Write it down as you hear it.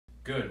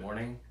Good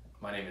morning.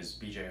 My name is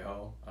BJ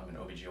Ho. I'm an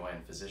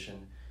OBGYN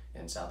physician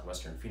in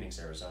southwestern Phoenix,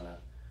 Arizona.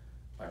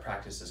 My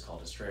practice is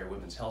called Estrella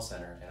Women's Health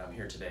Center, and I'm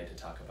here today to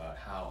talk about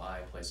how I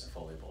place a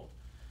Foley bulb.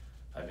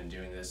 I've been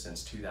doing this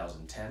since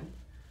 2010,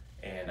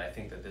 and I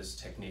think that this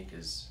technique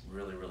is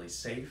really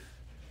safe,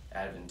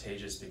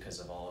 advantageous because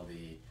of all of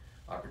the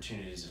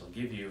opportunities it'll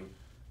give you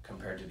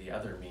compared to the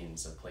other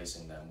means of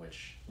placing them,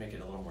 which make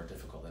it a little more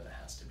difficult than it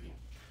has to be.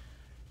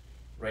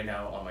 Right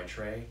now on my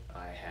tray,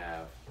 I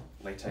have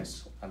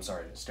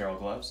sterile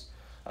gloves,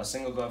 a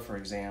single glove for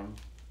exam,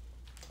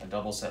 a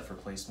double set for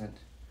placement.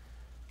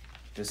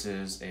 This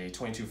is a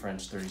 22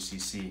 French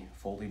 30cc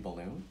Foley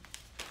balloon.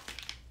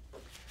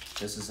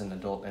 This is an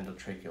adult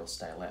endotracheal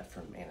stylet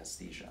from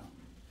anesthesia.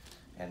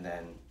 And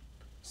then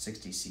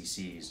 60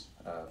 cc's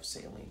of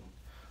saline.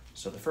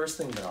 So the first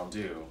thing that I'll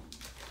do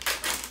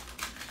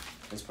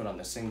is put on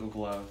the single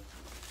glove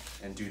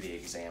and do the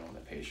exam on the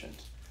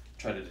patient.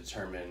 Try to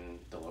determine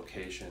the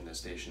location, the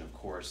station, of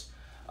course,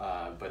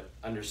 but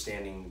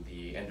understanding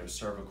the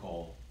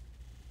endocervical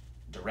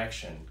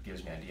direction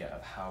gives me an idea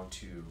of how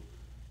to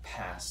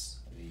pass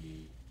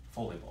the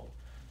Foley bulb.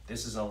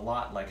 This is a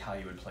lot like how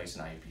you would place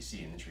an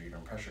IUPC, an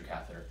intrauterine pressure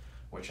catheter,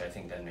 which I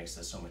think then makes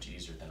this so much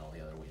easier than all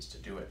the other ways to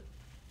do it.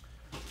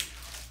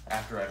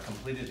 After I've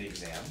completed the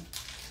exam,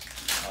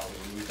 I'll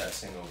remove that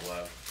single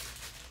glove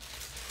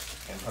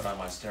and put on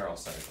my sterile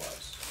set of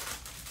gloves.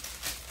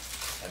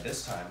 At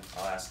this time,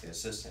 I'll ask the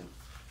assistant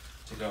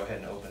to go ahead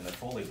and open the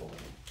Foley balloon.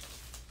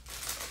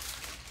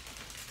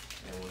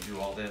 And we'll do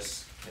all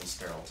this in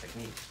sterile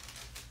technique.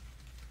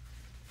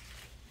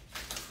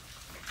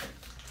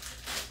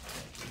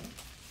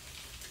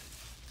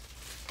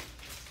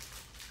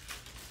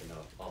 And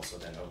I'll also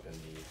then open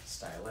the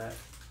stylet.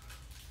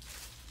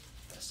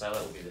 The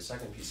stylet will be the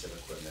second piece of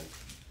equipment.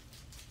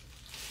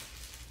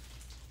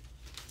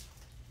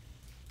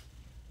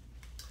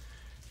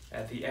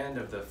 At the end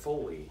of the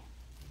Foley,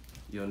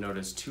 you'll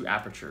notice two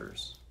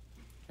apertures,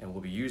 and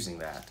we'll be using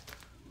that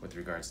with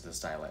regards to the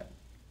stylet.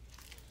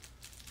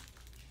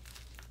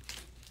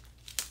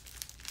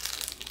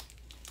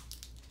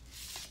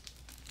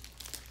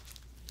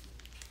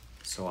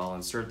 So I'll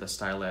insert the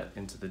stylet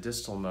into the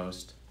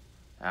distalmost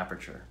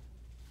aperture.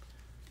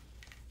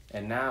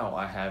 And now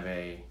I have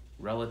a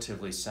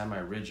relatively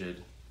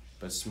semi-rigid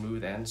but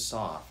smooth and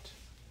soft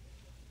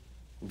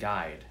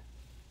guide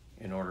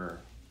in order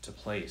to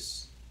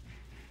place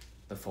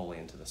the Foley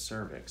into the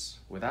cervix.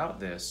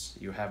 Without this,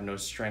 you have no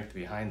strength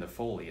behind the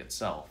Foley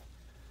itself.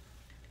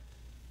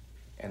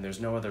 And there's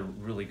no other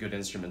really good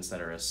instruments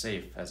that are as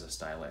safe as a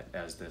stylet,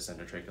 as this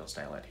endotracheal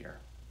stylet here.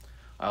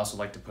 I also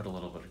like to put a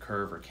little bit of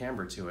curve or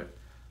camber to it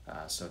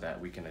so that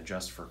we can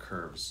adjust for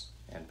curves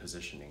and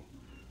positioning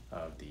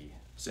of the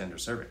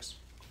endocervix.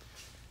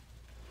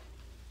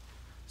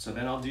 So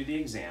then I'll do the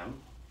exam.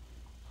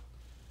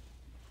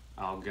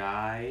 I'll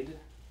guide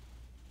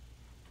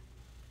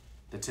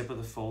the tip of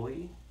the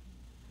Foley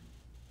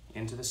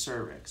into the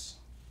cervix,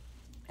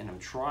 and I'm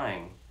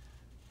trying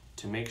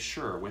to make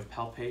sure with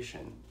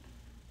palpation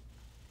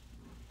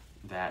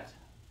that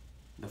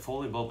the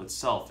Foley bulb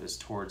itself is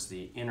towards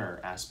the inner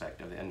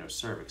aspect of the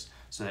endocervix,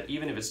 so that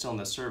even if it's still in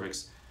the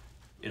cervix,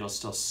 it'll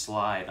still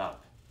slide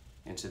up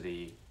into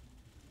the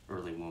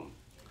early womb.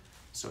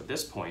 So at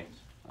this point,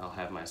 I'll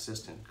have my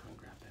assistant, go and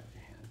grab that with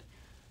your hand,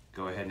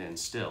 go ahead and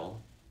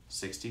instill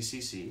 60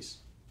 cc's.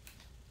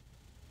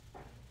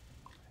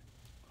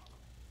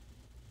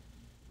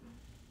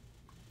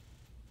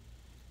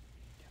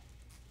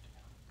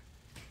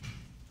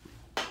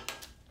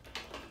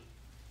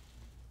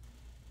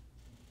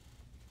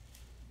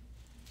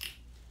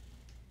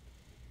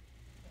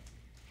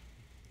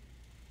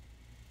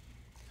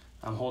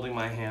 I'm holding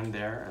my hand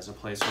there as a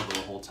placeholder the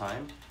whole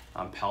time.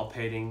 I'm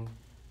palpating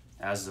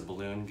as the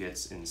balloon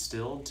gets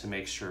instilled to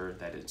make sure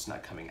that it's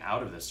not coming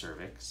out of the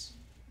cervix.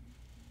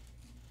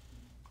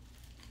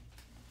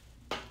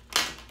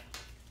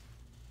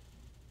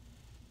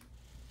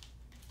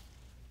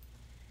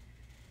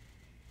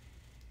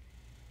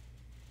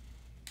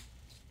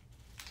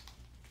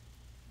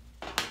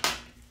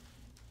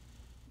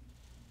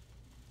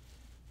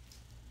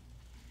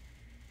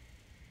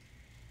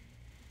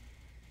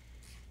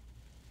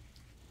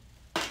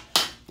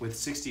 With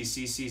 60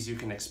 cc's, you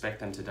can expect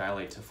them to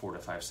dilate to 4 to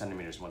 5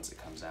 centimeters once it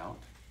comes out.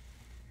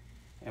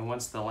 And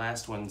once the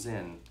last one's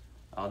in,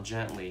 I'll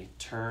gently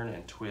turn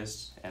and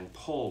twist and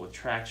pull with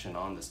traction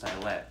on the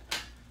stylet,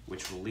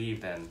 which will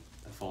leave then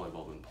the Foley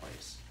bulb in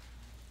place.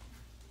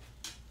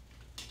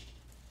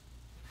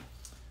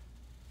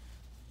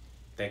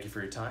 Thank you for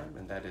your time,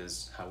 and that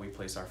is how we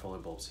place our Foley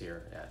bulbs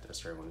here at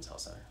Estrella Women's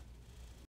Health Center.